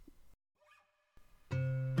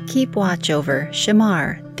Keep watch over,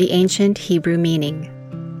 shamar, the ancient Hebrew meaning.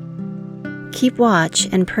 Keep watch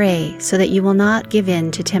and pray so that you will not give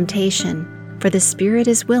in to temptation, for the spirit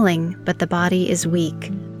is willing, but the body is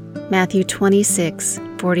weak. Matthew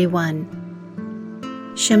 26:41.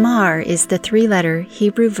 Shamar is the three-letter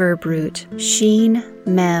Hebrew verb root shin,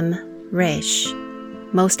 mem, resh,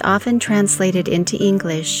 most often translated into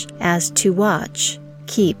English as to watch,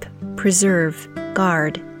 keep, preserve,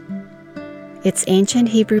 guard. Its ancient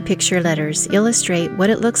Hebrew picture letters illustrate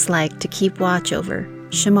what it looks like to keep watch over,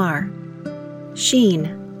 shamar.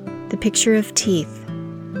 Shin, the picture of teeth,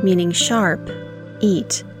 meaning sharp,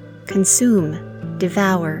 eat, consume,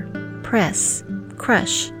 devour, press,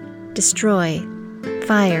 crush, destroy,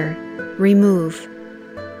 fire, remove.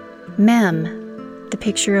 Mem, the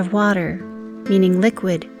picture of water, meaning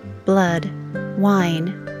liquid, blood,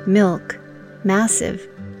 wine, milk, massive,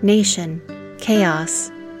 nation,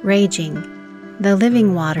 chaos, raging, the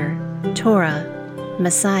living water, Torah,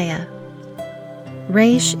 Messiah.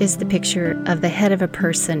 Resh is the picture of the head of a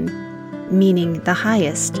person, meaning the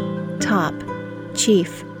highest, top,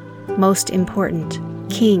 chief, most important,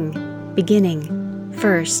 king, beginning,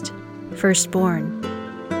 first, firstborn.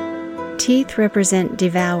 Teeth represent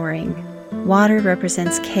devouring. Water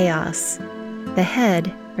represents chaos. The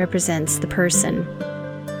head represents the person.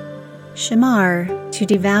 Shamar, to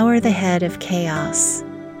devour the head of chaos.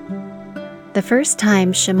 The first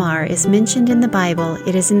time shamar is mentioned in the Bible,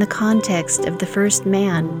 it is in the context of the first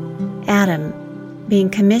man, Adam, being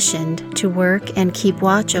commissioned to work and keep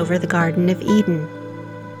watch over the Garden of Eden.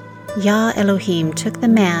 Yah Elohim took the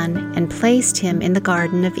man and placed him in the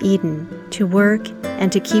Garden of Eden to work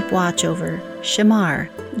and to keep watch over, shamar,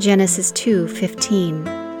 Genesis 2:15.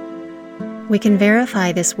 We can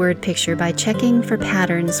verify this word picture by checking for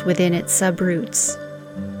patterns within its subroots.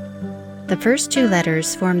 The first two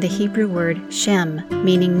letters form the Hebrew word Shem,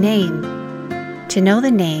 meaning name. To know the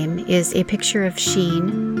name is a picture of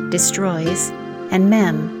Shin, destroys, and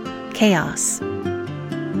Mem, chaos.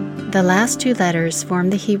 The last two letters form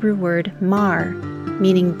the Hebrew word Mar,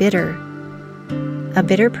 meaning bitter. A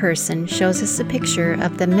bitter person shows us a picture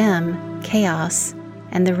of the Mem, chaos,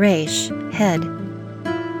 and the Resh, head.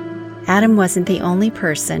 Adam wasn't the only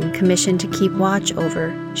person commissioned to keep watch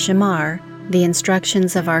over, shamar, the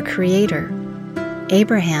instructions of our Creator.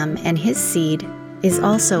 Abraham and his seed is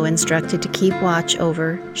also instructed to keep watch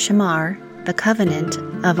over, shamar, the covenant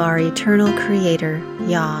of our eternal Creator,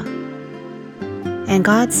 Yah. And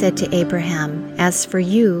God said to Abraham, "As for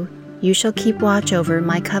you, you shall keep watch over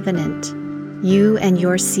my covenant, you and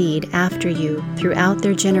your seed after you throughout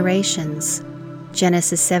their generations."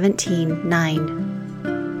 Genesis 17:9.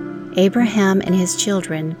 Abraham and his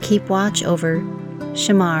children keep watch over,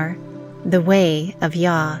 shamar, the way of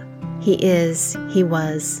Yah. He is, he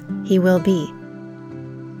was, he will be.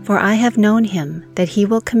 For I have known him, that he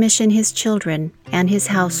will commission his children and his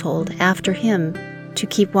household after him to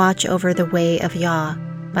keep watch over the way of Yah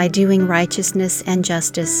by doing righteousness and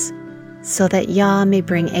justice, so that Yah may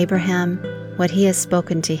bring Abraham what he has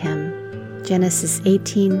spoken to him. Genesis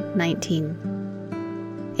 18:19.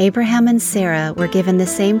 Abraham and Sarah were given the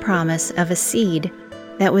same promise of a seed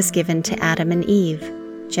that was given to Adam and Eve.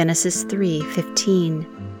 Genesis 3:15.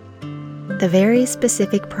 The very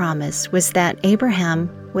specific promise was that Abraham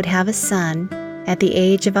would have a son at the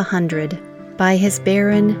age of 100 by his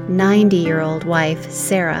barren 90-year-old wife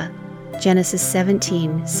Sarah. Genesis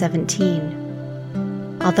 17:17.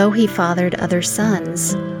 Although he fathered other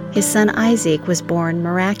sons, his son Isaac was born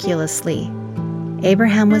miraculously.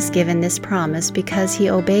 Abraham was given this promise because he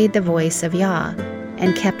obeyed the voice of Yah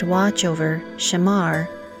and kept watch over, shamar,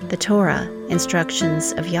 the Torah,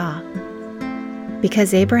 instructions of Yah.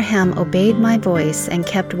 Because Abraham obeyed my voice and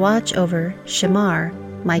kept watch over, shamar,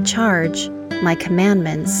 my charge, my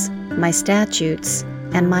commandments, my statutes,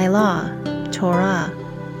 and my law, Torah,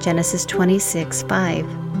 Genesis 26:5.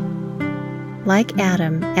 Like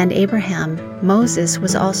Adam and Abraham, Moses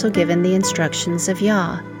was also given the instructions of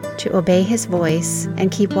Yah to obey his voice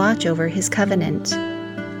and keep watch over his covenant.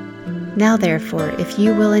 Now therefore, if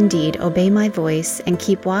you will indeed obey my voice and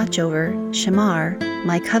keep watch over, shamar,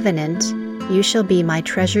 my covenant, you shall be my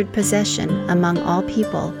treasured possession among all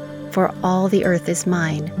people, for all the earth is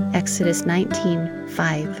mine. Exodus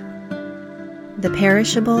 19:5. The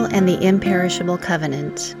perishable and the imperishable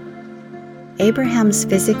covenant. Abraham's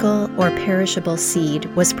physical or perishable seed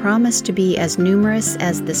was promised to be as numerous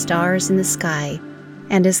as the stars in the sky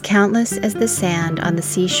and as countless as the sand on the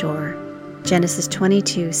seashore. Genesis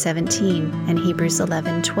 22:17 and Hebrews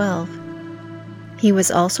 11:12. He was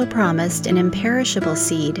also promised an imperishable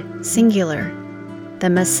seed, singular, the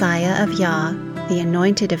Messiah of Yah, the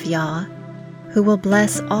anointed of Yah, who will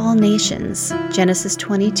bless all nations. Genesis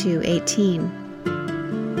 22:18.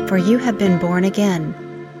 For you have been born again,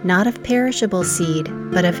 not of perishable seed,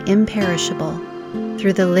 but of imperishable,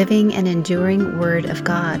 through the living and enduring Word of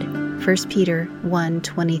God. 1 Peter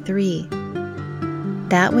 1:23.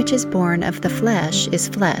 That which is born of the flesh is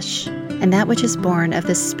flesh, and that which is born of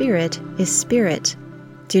the Spirit is spirit.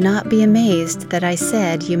 Do not be amazed that I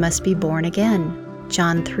said you must be born again.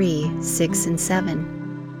 John 3:6 and 7.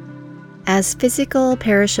 As physical,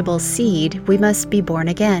 perishable seed, we must be born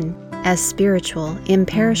again, as spiritual,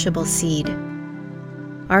 imperishable seed.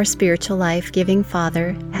 Our spiritual life-giving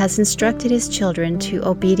Father has instructed His children to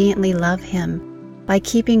obediently love Him by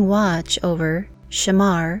keeping watch over,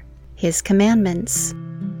 Shamar, His commandments.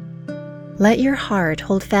 Let your heart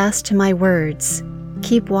hold fast to my words.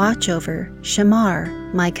 Keep watch over, Shamar,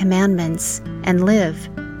 my commandments, and live.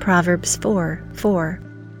 Proverbs 4:4.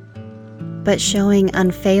 But showing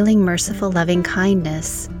unfailing, merciful, loving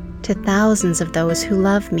kindness to thousands of those who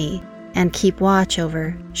love me and keep watch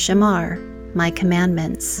over, Shamar, my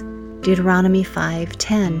commandments. Deuteronomy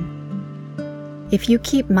 5:10. If you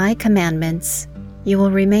keep my commandments, you will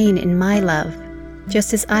remain in my love,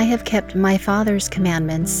 just as I have kept my Father's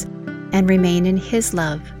commandments and remain in His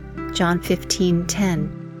love. John 15:10.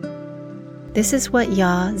 This is what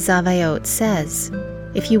Yah Zavaot says: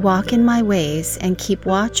 if you walk in my ways and keep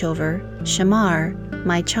watch over, Shamar,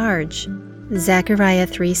 my charge. Zechariah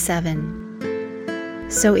 3:7.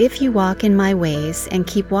 So if you walk in my ways and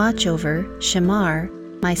keep watch over, Shamar,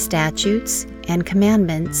 my statutes and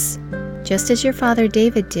commandments, just as your father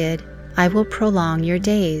David did, I will prolong your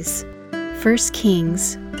days. 1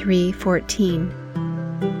 Kings 3:14.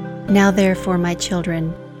 Now therefore, my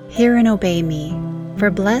children, hear and obey me,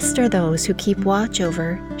 for blessed are those who keep watch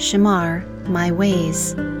over, Shamar, my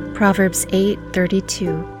ways. Proverbs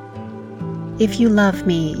 8:32. If you love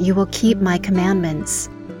me, you will keep my commandments.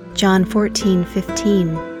 John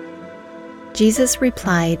 14:15. Jesus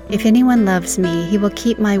replied, if anyone loves me, he will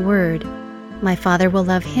keep my word. My Father will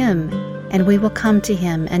love him, and we will come to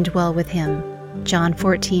him and dwell with him. John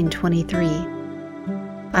 14:23.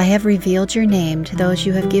 I have revealed your name to those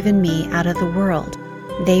you have given me out of the world.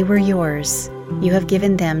 They were yours. You have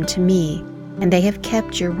given them to me, and they have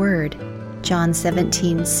kept your word. John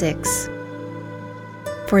 17:6.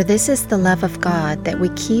 For this is the love of God, that we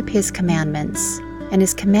keep His commandments, and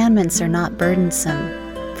His commandments are not burdensome.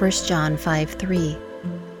 1 John 5:3.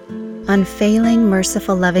 Unfailing,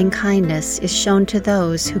 merciful, loving kindness is shown to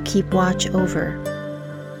those who keep watch over.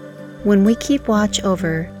 When we keep watch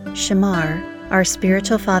over, Shamar, our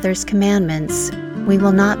spiritual Father's commandments, we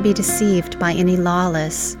will not be deceived by any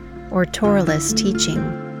lawless or Torahless teaching.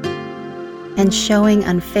 And showing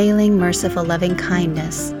unfailing, merciful, loving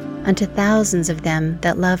kindness unto thousands of them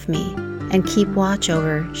that love me, and keep watch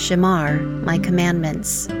over, Shamar, my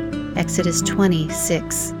commandments. Exodus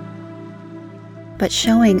 20:6. But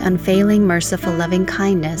showing unfailing, merciful, loving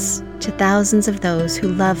kindness to thousands of those who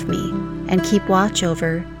love me, and keep watch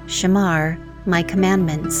over, Shamar, my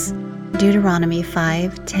commandments. Deuteronomy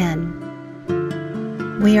 5:10.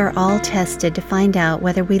 We are all tested to find out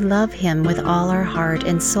whether we love Him with all our heart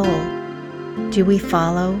and soul. Do we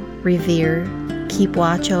follow, revere, keep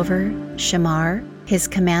watch over, Shamar, His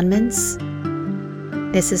commandments?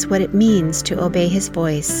 This is what it means to obey His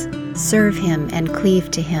voice, serve Him, and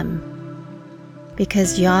cleave to Him.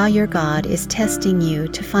 Because Yah your God is testing you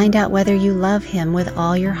to find out whether you love Him with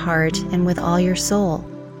all your heart and with all your soul.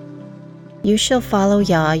 You shall follow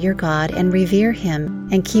Yah your God and revere Him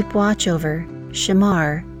and keep watch over,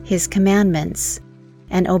 Shamar, His commandments,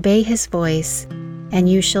 and obey His voice, and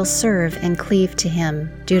you shall serve and cleave to Him.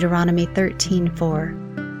 Deuteronomy 13:4.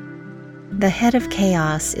 The head of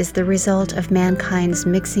chaos is the result of mankind's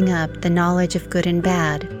mixing up the knowledge of good and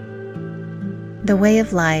bad. The way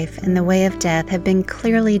of life and the way of death have been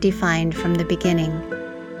clearly defined from the beginning.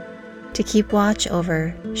 To keep watch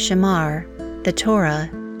over, Shamar, the Torah,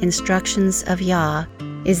 instructions of Yah,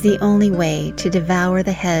 is the only way to devour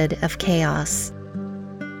the head of chaos.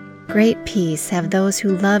 Great peace have those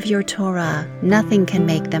who love your Torah. Nothing can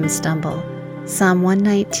make them stumble. Psalm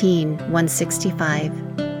 119:165.